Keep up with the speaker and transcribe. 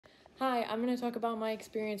I'm going to talk about my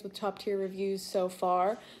experience with Top Tier Reviews so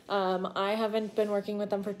far. I haven't been working with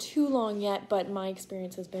them for too long yet, but my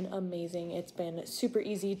experience has been amazing. It's been super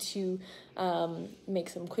easy to make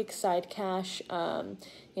some quick side cash.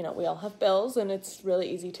 You know, we all have bills, and it's really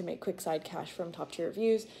easy to make quick side cash from Top Tier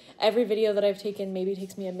Reviews. Every video that I've taken maybe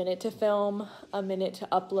takes me a minute to film, a minute to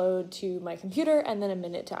upload to my computer, and then a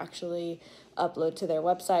minute to actually upload to their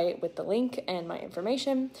website with the link and my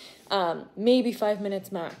information. Maybe 5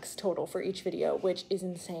 minutes max total for each video, which is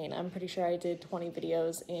insane. I'm pretty sure I did 20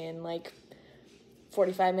 videos in like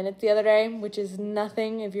 45 minutes the other day, which is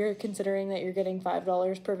nothing if you're considering that you're getting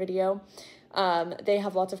 $5 per video. They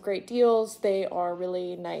have lots of great deals. They are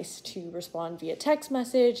really nice to respond via text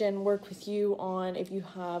message and work with you on if you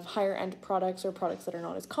have higher end products or products that are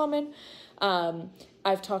not as common.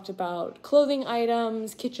 I've talked about clothing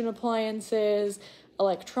items, kitchen appliances,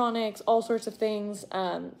 electronics, all sorts of things.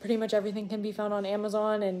 Pretty much everything can be found on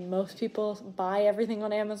Amazon, and most people buy everything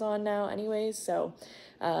on Amazon now anyways, so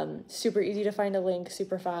super easy to find a link,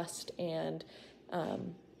 super fast, and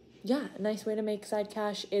yeah, a nice way to make side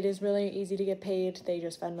cash. It is really easy to get paid. They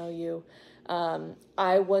just Venmo you.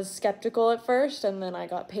 I was skeptical at first, and then I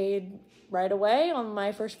got paid right away on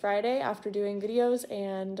my first Friday after doing videos,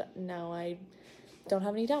 and now I don't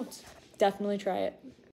have any doubts. Definitely try it.